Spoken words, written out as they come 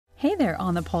Hey there,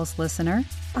 On the Pulse listener.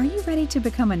 Are you ready to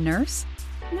become a nurse?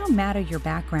 No matter your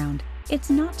background,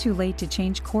 it's not too late to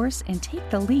change course and take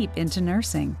the leap into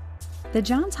nursing. The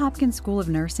Johns Hopkins School of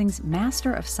Nursing's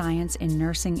Master of Science in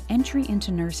Nursing Entry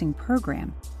into Nursing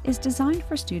program is designed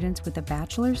for students with a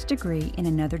bachelor's degree in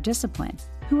another discipline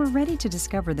who are ready to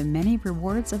discover the many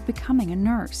rewards of becoming a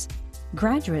nurse.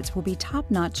 Graduates will be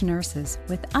top-notch nurses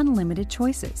with unlimited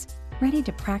choices, ready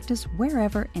to practice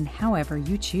wherever and however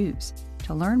you choose.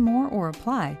 To learn more or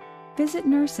apply, visit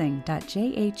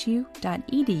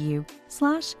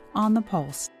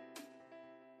nursing.jhu.edu/onthepulse.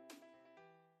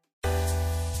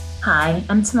 Hi,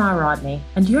 I'm Tamara Rodney,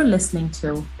 and you're listening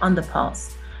to On the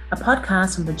Pulse, a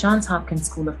podcast from the Johns Hopkins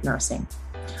School of Nursing.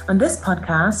 On this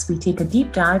podcast, we take a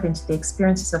deep dive into the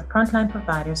experiences of frontline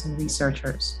providers and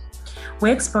researchers. We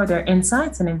explore their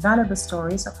insights and invaluable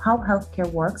stories of how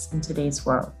healthcare works in today's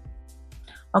world.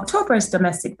 October is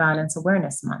Domestic Violence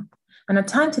Awareness Month, and a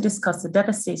time to discuss the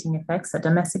devastating effects that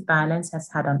domestic violence has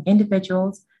had on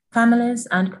individuals, families,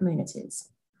 and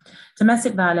communities.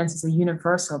 Domestic violence is a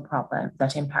universal problem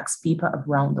that impacts people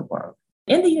around the world.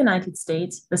 In the United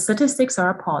States, the statistics are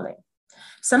appalling.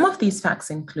 Some of these facts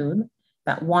include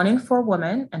that 1 in 4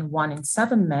 women and 1 in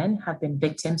 7 men have been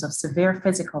victims of severe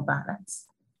physical violence.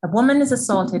 A woman is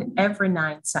assaulted every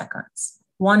 9 seconds.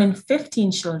 1 in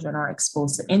 15 children are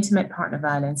exposed to intimate partner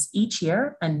violence each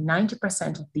year, and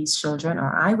 90% of these children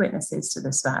are eyewitnesses to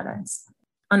this violence.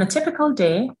 On a typical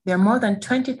day, there are more than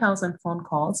 20,000 phone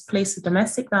calls placed to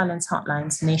domestic violence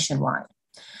hotlines nationwide.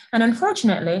 And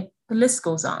unfortunately, the list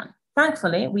goes on.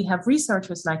 Thankfully, we have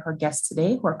researchers like our guests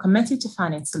today who are committed to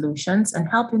finding solutions and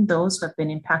helping those who have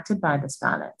been impacted by this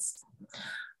violence.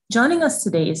 Joining us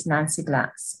today is Nancy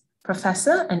Glass,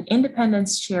 Professor and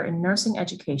Independence Chair in Nursing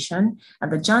Education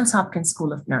at the Johns Hopkins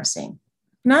School of Nursing.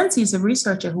 Nancy is a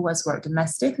researcher who has worked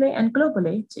domestically and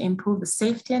globally to improve the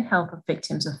safety and health of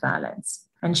victims of violence.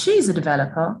 And she is a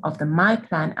developer of the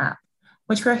MyPlan app,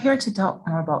 which we're here to talk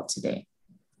more about today.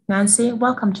 Nancy,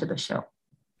 welcome to the show.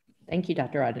 Thank you,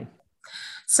 Dr. Rodney.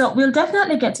 So we'll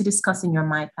definitely get to discussing your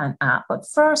MyPlan app, but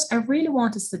first, I really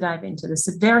want us to dive into the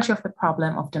severity of the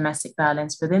problem of domestic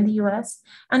violence within the US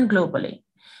and globally.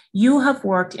 You have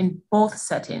worked in both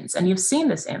settings and you've seen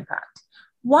this impact.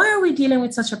 Why are we dealing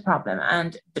with such a problem,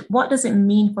 and what does it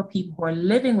mean for people who are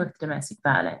living with domestic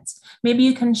violence? Maybe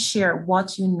you can share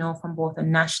what you know from both a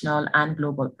national and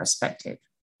global perspective.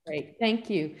 Great, thank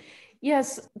you.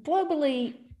 Yes,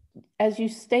 globally, as you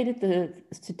stated the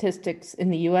statistics in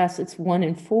the US, it's 1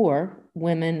 in 4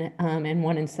 women and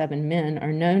 1 in 7 men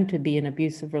are known to be in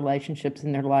abusive relationships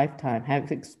in their lifetime,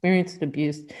 have experienced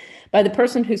abuse by the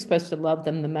person who's supposed to love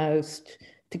them the most,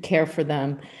 to care for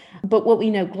them. But what we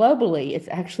know globally, it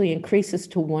actually increases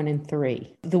to 1 in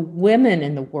 3. The women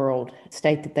in the world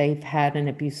state that they've had an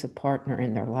abusive partner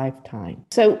in their lifetime.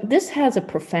 So this has a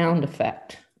profound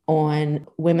effect on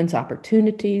women's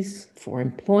opportunities for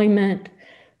employment,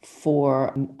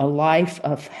 for a life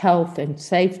of health and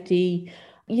safety.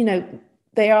 You know,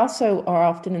 they also are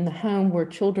often in the home where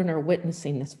children are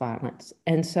witnessing this violence.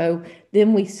 And so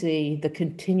then we see the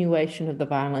continuation of the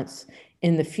violence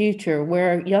in the future,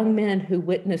 where young men who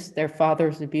witness their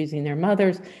fathers abusing their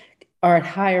mothers are at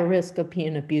higher risk of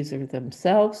being abusers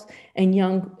themselves, and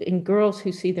girls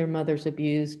who see their mothers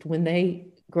abused, when they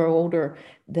grow older,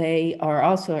 they are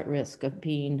also at risk of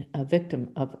being a victim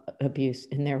of abuse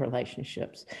in their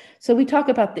relationships. So we talk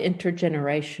about the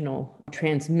intergenerational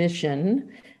transmission,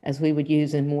 as we would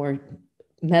use in more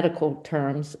medical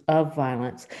terms, of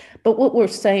violence. But what we're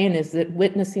saying is that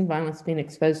witnessing violence, being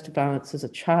exposed to violence as a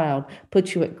child,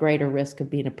 puts you at greater risk of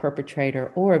being a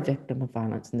perpetrator or a victim of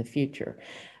violence in the future.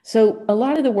 So a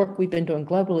lot of the work we've been doing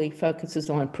globally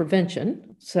focuses on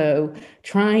prevention, so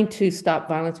trying to stop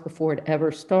violence before it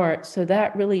ever starts. So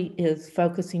that really is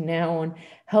focusing now on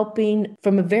helping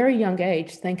from a very young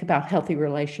age think about healthy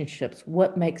relationships,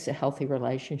 what makes a healthy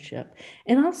relationship,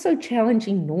 and also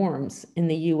challenging norms in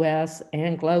the US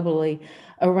and globally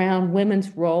around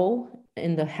women's role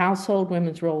in the household,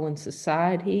 women's role in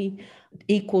society,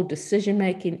 equal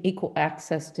decision-making, equal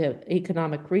access to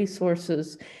economic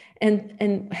resources,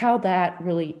 and how that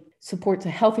really supports a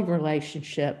healthy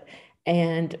relationship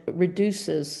and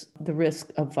reduces the risk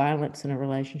of violence in a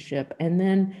relationship. And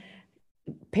then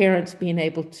parents being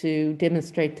able to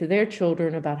demonstrate to their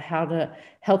children about how to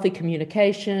healthy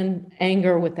communication,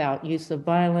 anger without use of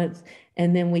violence,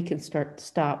 and then we can start to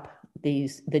stop the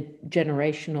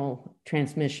generational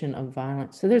transmission of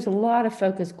violence. So there's a lot of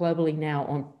focus globally now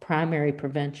on primary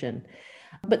prevention.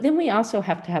 But then we also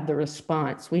have to have the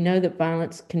response. We know that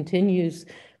violence continues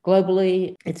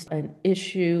globally. It's an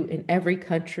issue in every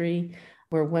country.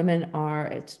 where women are,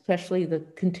 especially the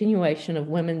continuation of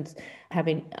women's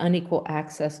having unequal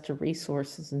access to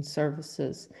resources and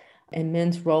services, and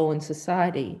men's role in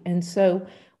society. And so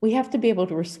we have to be able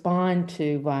to respond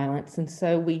to violence. And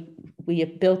so we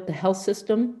have built the health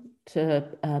system to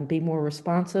be more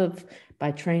responsive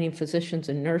by training physicians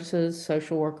and nurses,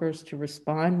 social workers to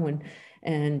respond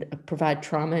and provide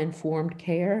trauma-informed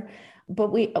care.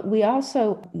 But we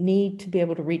also need to be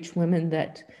able to reach women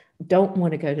that don't want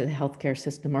to go to the healthcare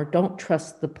system or don't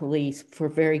trust the police for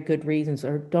very good reasons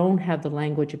or don't have the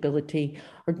language ability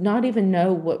or not even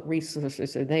know what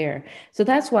resources are there. So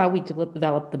that's why we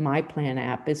developed the My Plan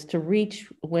app, is to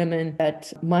reach women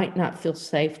that might not feel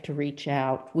safe to reach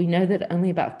out. We know that only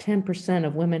about 10%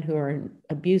 of women who are in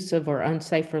abusive or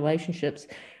unsafe relationships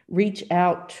reach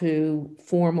out to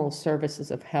formal services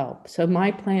of help. So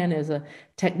My Plan is a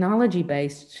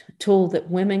technology-based tool that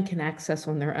women can access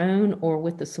on their own or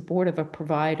with the support of a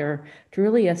provider to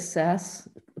really assess,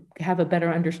 have a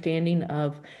better understanding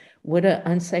of what an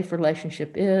unsafe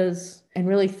relationship is, and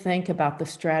really think about the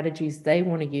strategies they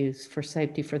want to use for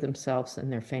safety for themselves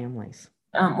and their families.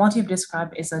 What you've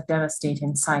described is a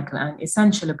devastating cycle, and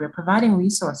essentially we're providing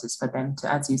resources for them to,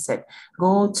 as you said,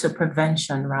 go to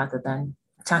prevention rather than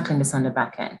tackling this on the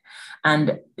back end.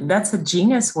 And that's a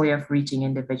genius way of reaching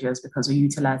individuals because we're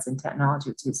utilizing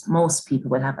technology, which is most people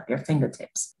will have at their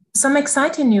fingertips. Some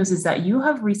exciting news is that you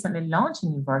have recently launched a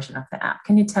new version of the app.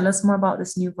 Can you tell us more about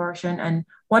this new version and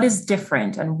what is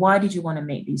different and why did you want to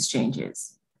make these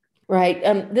changes? Right.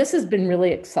 This has been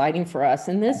really exciting for us.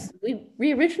 And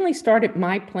we originally started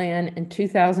My Plan in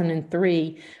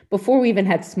 2003, before we even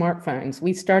had smartphones.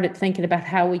 We started thinking about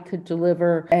how we could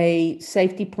deliver a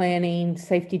safety planning,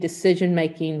 safety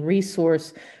decision-making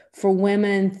resource for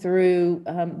women through,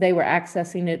 they were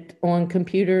accessing it on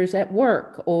computers at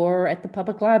work or at the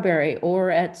public library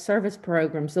or at service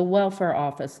programs, the welfare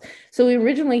office. So we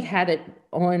originally had it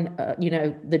on,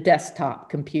 the desktop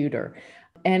computer.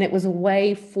 And it was a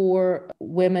way for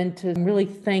women to really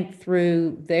think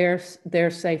through their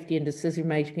safety and decision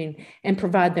making and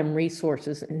provide them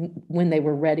resources when they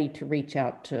were ready to reach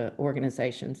out to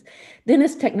organizations. Then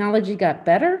as technology got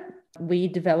better, we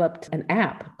developed an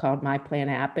app called My Plan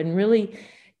app. And really,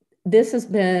 this has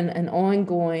been an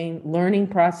ongoing learning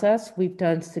process. We've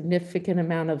done significant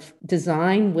amount of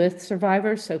design with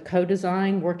survivors, so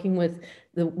co-design, working with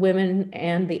the women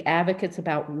and the advocates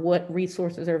about what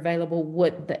resources are available,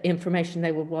 what the information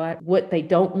they would want, what they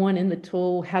don't want in the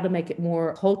tool, how to make it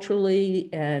more culturally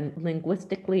and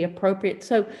linguistically appropriate.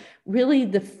 So really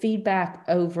the feedback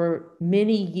over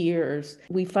many years,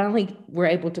 we finally were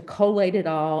able to collate it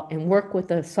all and work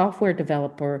with a software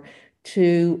developer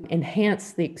to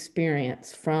enhance the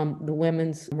experience from the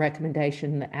women's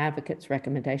recommendation, the advocates'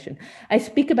 recommendation. I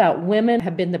speak about women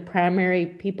have been the primary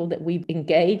people that we've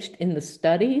engaged in the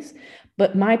studies,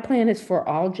 but My Plan is for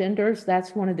all genders.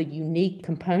 That's one of the unique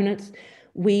components.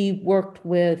 We worked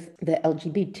with the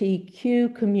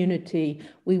LGBTQ community.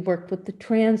 We worked with the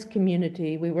trans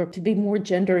community. We worked to be more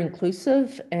gender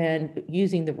inclusive and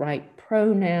using the right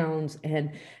pronouns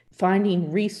and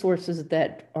finding resources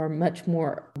that are much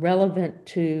more relevant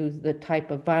to the type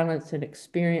of violence and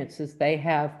experiences they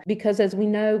have. Because as we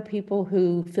know, people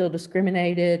who feel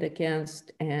discriminated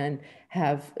against and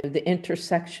have the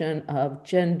intersection of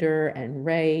gender and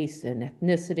race and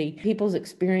ethnicity, people's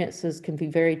experiences can be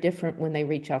very different when they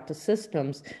reach out to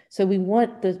systems. So we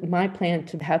want My Plan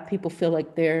to have people feel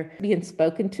like they're being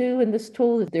spoken to in this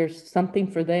tool, that there's something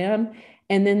for them.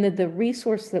 And then the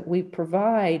resource that we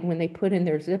provide when they put in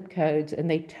their zip codes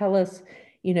and they tell us,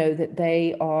 that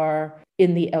they are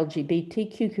in the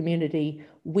LGBTQ community,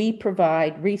 we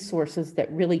provide resources that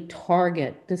really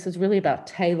target. This is really about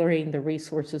tailoring the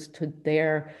resources to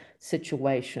their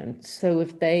situation. So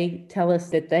if they tell us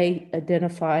that they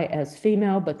identify as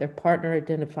female, but their partner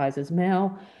identifies as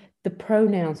male, the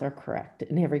pronouns are correct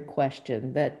in every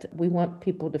question, that we want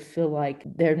people to feel like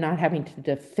they're not having to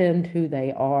defend who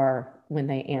they are when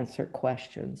they answer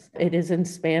questions. It is in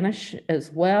Spanish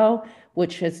as well,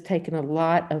 which has taken a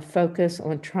lot of focus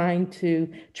on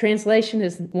translation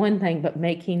is one thing, but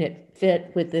making it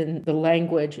fit within the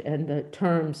language and the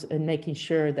terms and making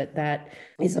sure that that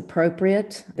is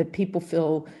appropriate, that people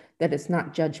feel that it's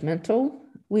not judgmental.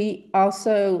 We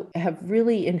also have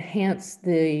really enhanced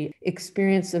the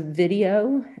experience of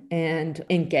video and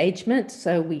engagement.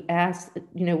 So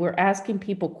we're asking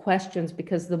people questions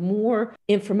because the more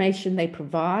information they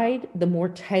provide, the more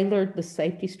tailored the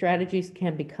safety strategies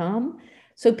can become.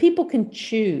 So people can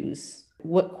choose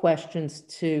what questions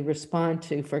to respond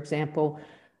to. For example,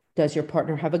 Does your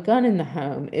partner have a gun in the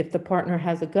home? If the partner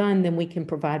has a gun, then we can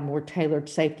provide more tailored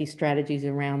safety strategies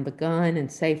around the gun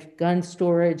and safe gun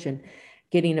storage and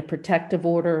getting a protective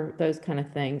order, those kind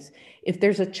of things. If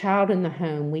there's a child in the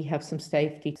home, we have some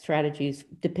safety strategies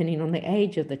depending on the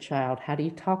age of the child. How do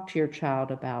you talk to your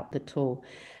child about the tool?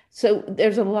 So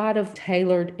there's a lot of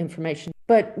tailored information,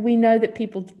 but we know that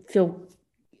people feel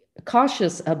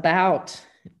cautious about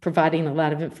providing a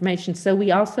lot of information. So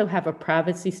we also have a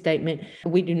privacy statement.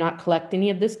 We do not collect any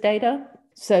of this data,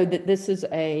 so that this is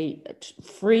a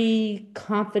free,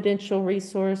 confidential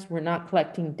resource. We're not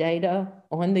collecting data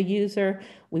on the user.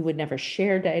 We would never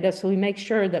share data. So we make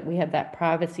sure that we have that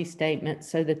privacy statement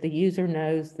so that the user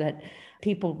knows that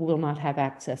people will not have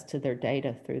access to their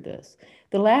data through this.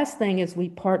 The last thing is we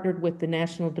partnered with the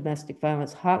National Domestic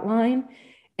Violence Hotline,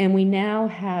 and we now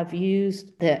have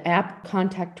used the app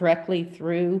contact directly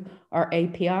through our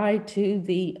API to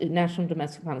the National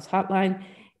Domestic Violence Hotline.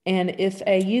 And if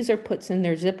a user puts in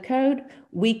their zip code,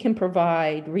 we can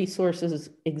provide resources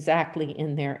exactly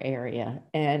in their area.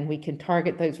 And we can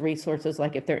target those resources,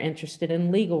 like if they're interested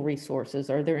in legal resources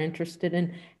or they're interested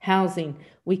in housing,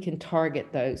 we can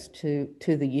target those to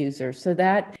the user. So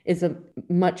that is a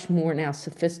much more now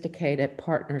sophisticated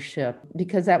partnership,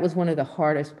 because that was one of the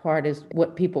hardest part, is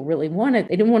what people really wanted.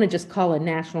 They didn't want to just call a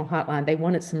national hotline. They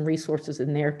wanted some resources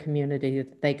in their community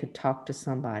that they could talk to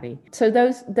somebody. So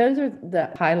those are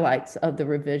the highlights of the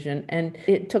revision. And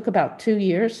it took about 2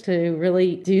 years to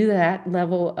really do that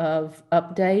level of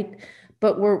update,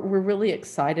 but we're really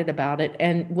excited about it.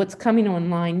 And what's coming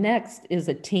online next is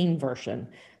a teen version.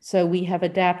 So we have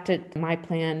adapted my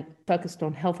plan focused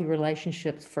on healthy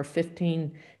relationships for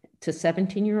 15 to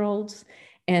 17-year-olds.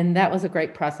 And that was a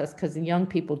great process because the young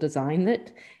people designed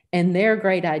it. And their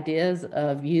great ideas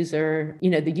of the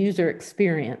user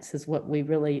experience is what we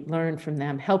really learned from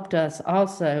them, helped us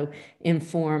also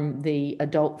inform the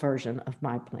adult version of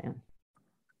my plan.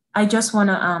 I just want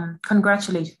to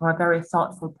congratulate you for a very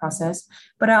thoughtful process,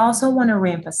 but I also want to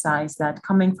reemphasize that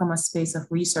coming from a space of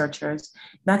researchers,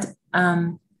 that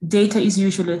data is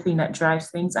usually the thing that drives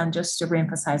things, and just to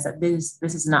reemphasize that this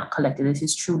is not collected, this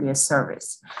is truly a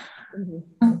service. Mm-hmm.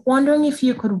 I'm wondering if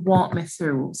you could walk me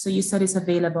through. So you said it's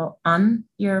available on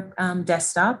your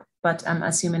desktop, but I'm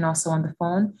assuming also on the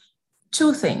phone.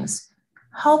 2 things.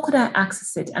 How could I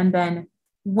access it? And then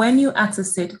when you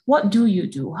access it, what do you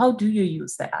do? How do you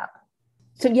use the app?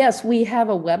 So yes, we have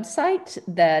a website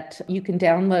that you can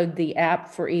download the app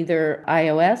for either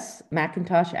iOS,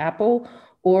 Macintosh, Apple,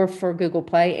 or for Google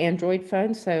Play, Android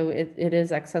phone. So it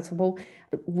is accessible.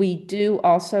 We do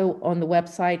also on the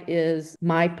website is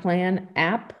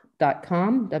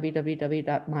myplanapp.com,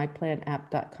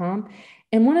 www.myplanapp.com.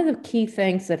 And one of the key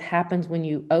things that happens when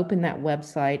you open that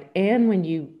website and when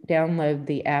you download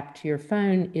the app to your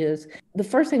phone is the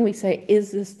first thing we say,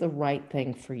 is this the right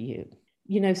thing for you?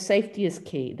 Safety is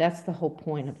key. That's the whole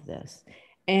point of this.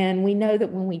 And we know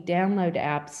that when we download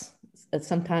apps,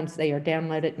 sometimes they are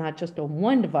downloaded not just on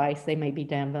one device, they may be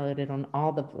downloaded on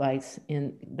all the devices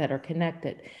that are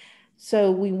connected.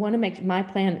 So we want to make, my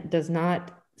plan does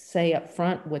not say up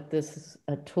front what this is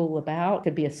a tool about. It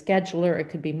could be a scheduler, it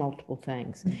could be multiple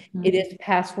things. Mm-hmm. It is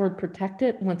password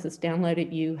protected. Once it's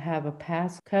downloaded, you have a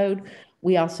passcode.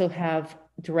 We also have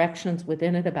directions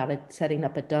within it about setting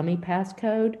up a dummy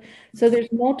passcode. So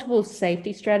there's multiple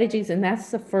safety strategies, and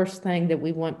that's the first thing that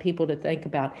we want people to think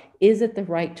about. Is it the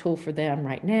right tool for them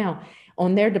right now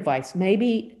on their device?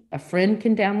 Maybe a friend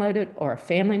can download it, or a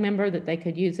family member that they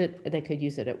could use it. They could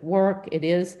use it at work. It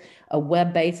is a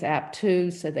web-based app too,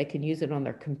 so they can use it on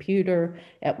their computer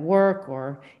at work,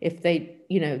 or if they,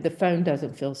 the phone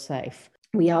doesn't feel safe.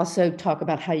 We also talk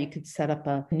about how you could set up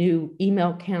a new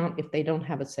email account if they don't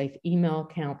have a safe email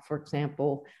account, for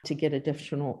example, to get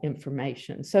additional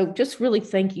information. So just really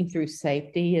thinking through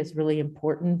safety is really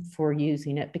important for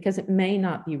using it, because it may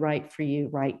not be right for you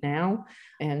right now.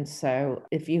 And so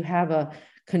if you have a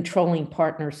controlling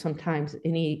partner, sometimes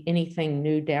anything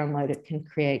new downloaded can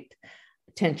create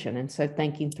tension. And so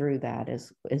thinking through that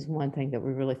is one thing that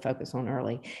we really focus on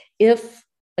early. If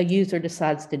a user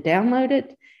decides to download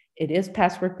it, it is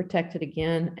password protected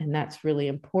again, and that's really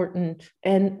important.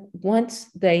 And once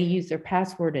they use their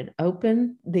password and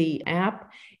open the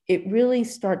app, it really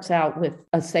starts out with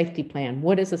a safety plan.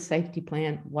 What is a safety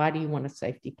plan? Why do you want a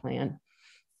safety plan?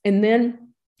 And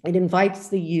then it invites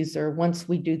the user, once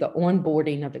we do the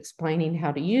onboarding of explaining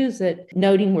how to use it,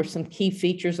 noting where some key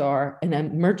features are, an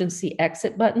emergency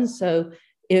exit button. So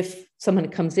if someone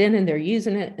comes in and they're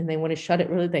using it and they want to shut it,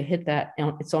 really, they hit that.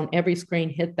 It's on every screen,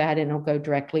 hit that, and it'll go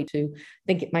directly to, I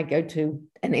think it might go to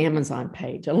an Amazon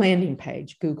page, a landing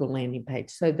page, Google landing page,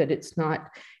 so that it's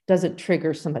not doesn't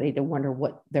trigger somebody to wonder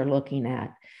what they're looking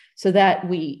at. So that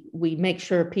we make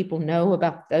sure people know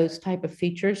about those type of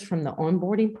features from the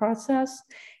onboarding process,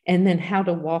 and then how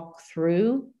to walk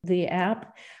through the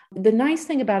app. The nice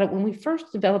thing about it, when we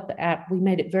first developed the app, we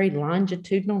made it very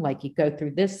longitudinal, like you go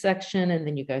through this section and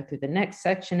then you go through the next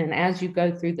section. And as you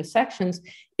go through the sections,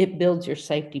 it builds your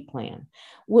safety plan.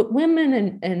 What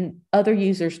women and other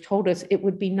users told us, it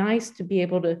would be nice to be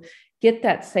able to get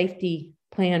that safety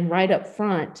plan right up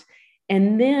front,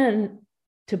 and then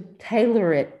to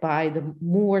tailor it by the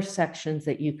more sections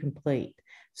that you complete.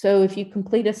 So if you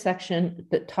complete a section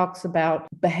that talks about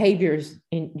behaviors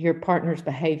in your partner's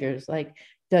behaviors, like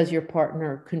does your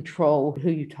partner control who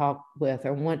you talk with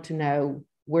or want to know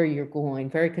where you're going,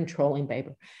 very controlling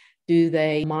behavior. Do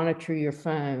they monitor your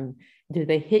phone? Do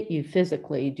they hit you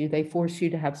physically? Do they force you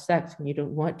to have sex when you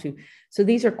don't want to? So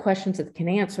these are questions that can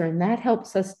answer, and that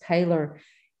helps us tailor,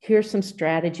 here's some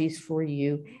strategies for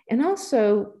you. And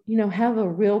also, have a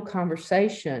real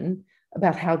conversation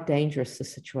about how dangerous the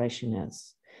situation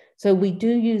is. So we do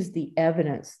use the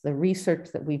evidence, the research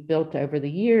that we've built over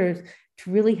the years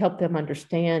to really help them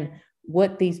understand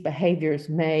what these behaviors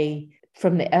may,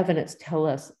 from the evidence, tell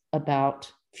us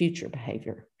about future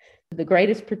behavior. The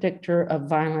greatest predictor of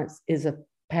violence is a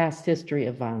past history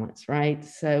of violence, right?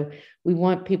 So we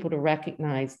want people to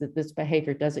recognize that this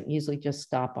behavior doesn't usually just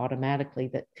stop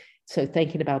automatically. So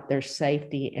thinking about their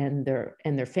safety and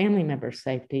their family members'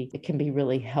 safety, it can be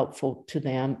really helpful to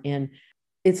them. And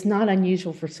it's not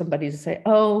unusual for somebody to say,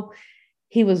 oh,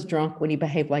 he was drunk when he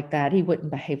behaved like that. He wouldn't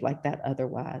behave like that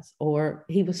otherwise. Or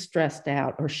he was stressed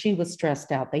out, or she was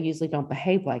stressed out. They usually don't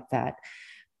behave like that.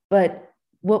 But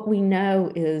what we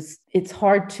know is it's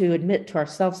hard to admit to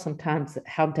ourselves sometimes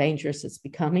how dangerous it's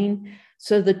becoming.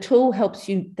 So the tool helps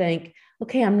you think,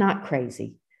 okay, I'm not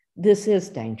crazy. This is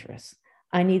dangerous.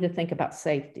 I need to think about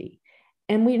safety.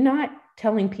 And we're not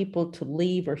telling people to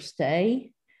leave or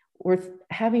stay. We're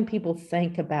having people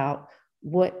think about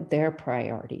what their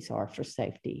priorities are for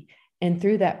safety. And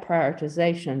through that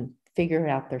prioritization, figure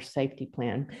out their safety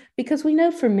plan. Because we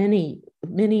know for many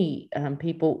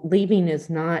people, leaving is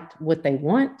not what they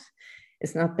want.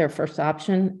 It's not their first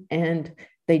option. And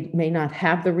they may not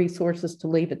have the resources to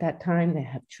leave at that time. They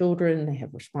have children, they have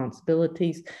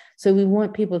responsibilities. So we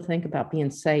want people to think about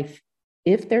being safe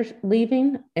if they're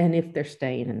leaving and if they're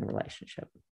staying in the relationship.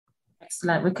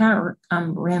 Excellent. We can't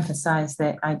reemphasize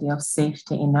the idea of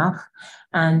safety enough.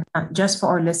 And just for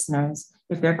our listeners,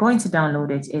 if they're going to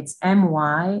download it, it's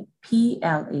MYPLAN.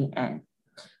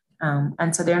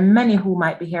 And so there are many who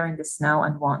might be hearing this now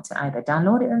and want to either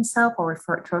download it themselves or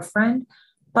refer it to a friend.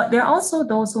 But there are also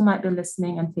those who might be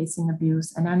listening and facing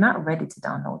abuse and are not ready to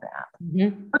download the app.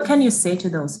 Mm-hmm. What can you say to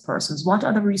those persons? What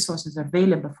are the resources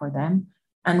available for them?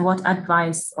 And what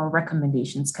advice or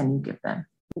recommendations can you give them?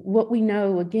 What we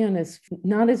know, again, is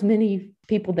not as many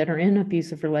people that are in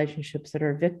abusive relationships that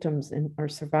are victims or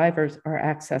survivors are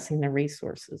accessing the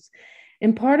resources.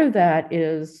 And part of that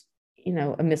is,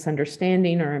 a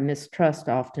misunderstanding or a mistrust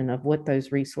often of what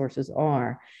those resources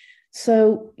are.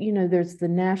 So, there's the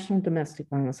National Domestic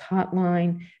Violence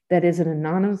Hotline. That is an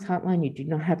anonymous hotline. You do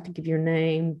not have to give your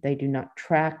name. They do not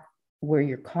track where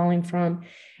you're calling from.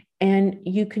 And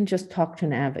you can just talk to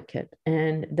an advocate,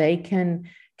 and they can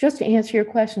just answer your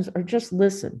questions or just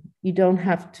listen. You don't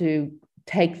have to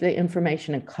take the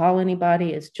information and call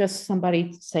anybody. It's just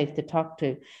somebody safe to talk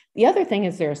to. The other thing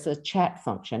is there's a chat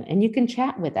function, and you can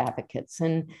chat with advocates.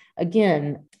 And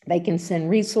again, they can send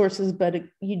resources, but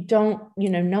you don't,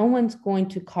 no one's going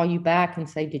to call you back and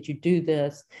say, did you do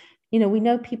this? We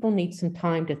know people need some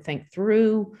time to think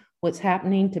through what's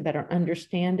happening, to better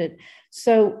understand it.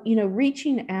 So,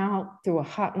 reaching out through a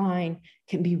hotline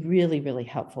can be really, really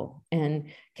helpful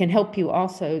and can help you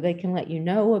also. They can let you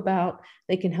know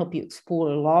they can help you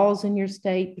explore laws in your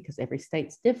state because every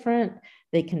state's different.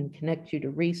 They can connect you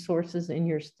to resources in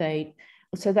your state.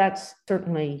 So that's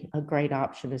certainly a great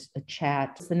option, is a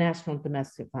chat. It's the National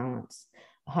Domestic Violence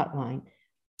Hotline.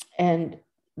 And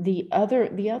the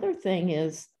other thing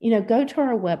is, go to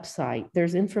our website.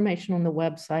 There's information on the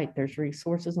website. There's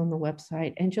resources on the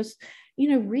website, and just,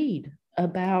 read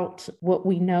about what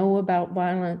we know about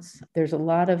violence. There's a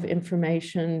lot of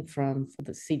information from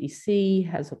the CDC,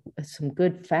 has some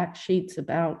good fact sheets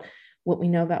about what we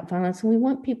know about violence. And we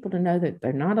want people to know that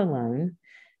they're not alone,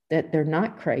 that they're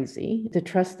not crazy, to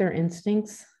trust their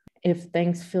instincts. If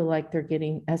things feel like they're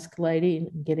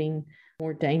escalating, getting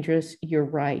more dangerous, you're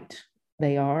right.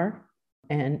 They are,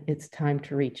 and it's time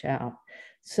to reach out.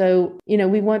 So,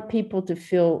 we want people to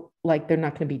feel like they're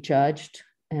not going to be judged,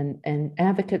 and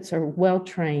advocates are well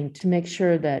trained to make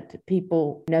sure that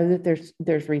people know that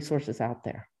there's resources out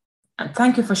there. And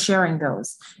thank you for sharing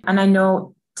those. And I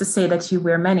know to say that you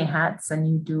wear many hats and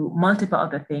you do multiple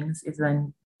other things is a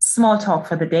small talk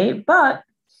for the day, but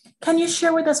can you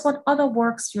share with us what other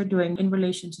works you're doing in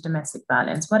relation to domestic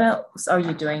violence? What else are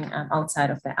you doing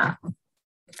outside of the app?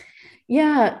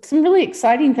 Yeah, some really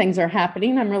exciting things are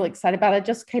happening. I'm really excited about it. I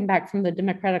just came back from the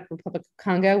Democratic Republic of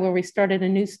Congo, where we started a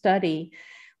new study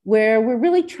where we're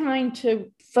really trying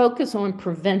to focus on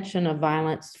prevention of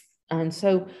violence. And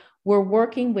so we're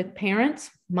working with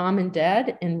parents, mom and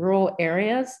dad, in rural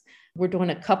areas. We're doing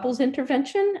a couples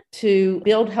intervention to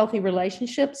build healthy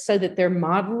relationships so that they're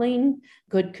modeling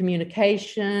good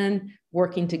communication,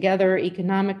 working together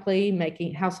economically,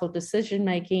 making household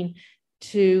decision-making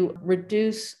to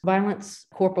reduce violence,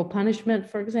 corporal punishment,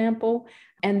 for example,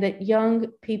 and that young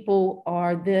people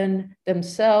are then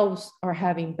themselves are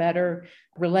having better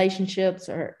relationships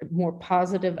or more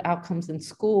positive outcomes in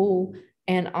school,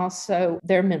 and also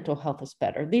their mental health is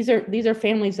better. These are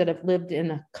families that have lived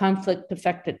in a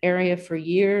conflict-affected area for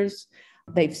years.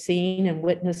 They've seen and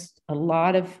witnessed a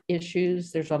lot of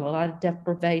issues. There's a lot of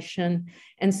deprivation.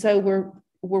 And so we're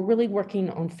really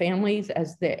working on families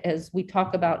as we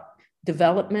talk about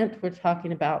development. We're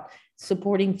talking about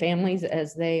supporting families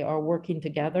as they are working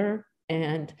together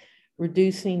and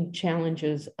reducing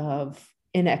challenges of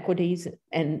inequities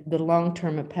and the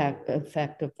long-term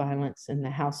effect of violence in the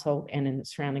household and in the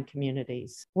surrounding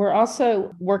communities. We're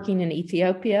also working in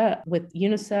Ethiopia with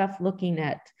UNICEF, looking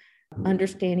at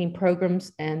understanding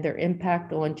programs and their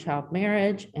impact on child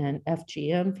marriage and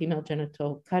FGM, female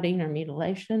genital cutting or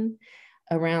mutilation,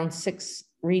 around 6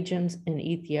 regions in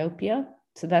Ethiopia.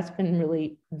 So that's been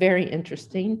really very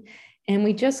interesting. And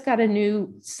we just got a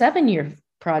new 7-year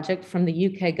project from the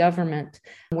UK government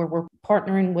where we're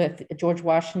partnering with George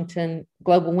Washington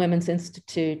Global Women's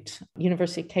Institute,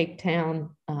 University of Cape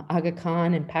Town, Aga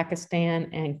Khan in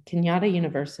Pakistan, and Kenyatta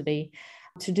University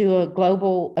to do a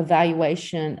global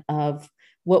evaluation of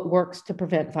what works to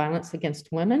prevent violence against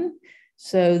women.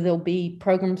 So there'll be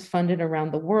programs funded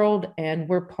around the world, and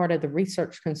we're part of the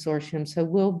research consortium. So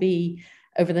we'll be,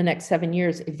 over the next 7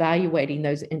 years, evaluating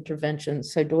those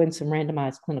interventions. So doing some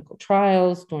randomized clinical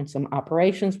trials, doing some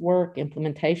operations work,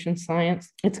 implementation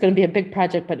science. It's going to be a big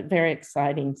project, but very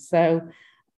exciting. So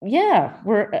yeah,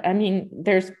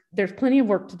 there's plenty of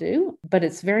work to do, but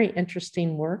it's very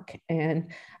interesting work.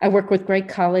 And I work with great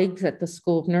colleagues at the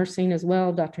School of Nursing as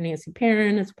well. Dr. Nancy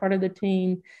Perrin is part of the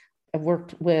team. I've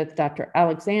worked with Dr.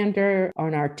 Alexander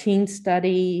on our teen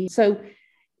study. So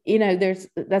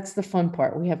that's the fun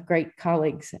part. We have great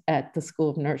colleagues at the School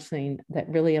of Nursing that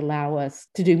really allow us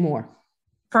to do more.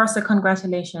 First,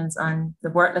 congratulations on the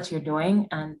work that you're doing,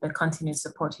 and the continued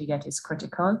support you get is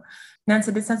critical.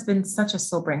 Nancy, this has been such a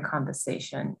sobering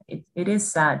conversation. It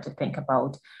is sad to think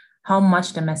about how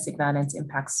much domestic violence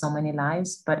impacts so many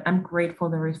lives, but I'm grateful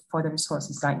for the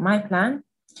resources like My Plan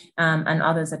and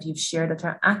others that you've shared that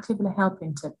are actively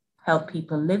helping to help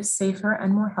people live safer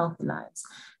and more healthy lives.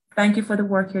 Thank you for the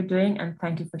work you're doing, and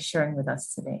thank you for sharing with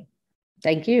us today.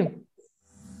 Thank you.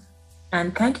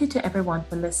 And thank you to everyone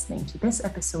for listening to this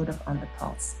episode of On the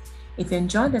Pulse. If you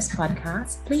enjoyed this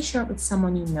podcast, please share it with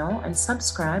someone you know and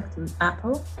subscribe through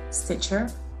Apple, Stitcher,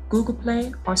 Google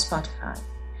Play, or Spotify.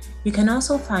 You can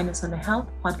also find us on the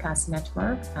Health Podcast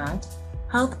Network at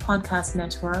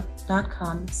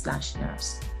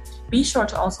healthpodcastnetwork.com/nurse. Be sure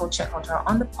to also check out our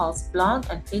On the Pulse blog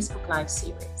and Facebook Live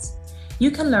series.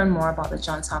 You can learn more about the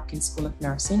Johns Hopkins School of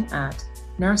Nursing at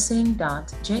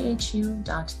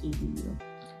nursing.jhu.edu.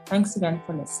 Thanks again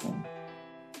for listening.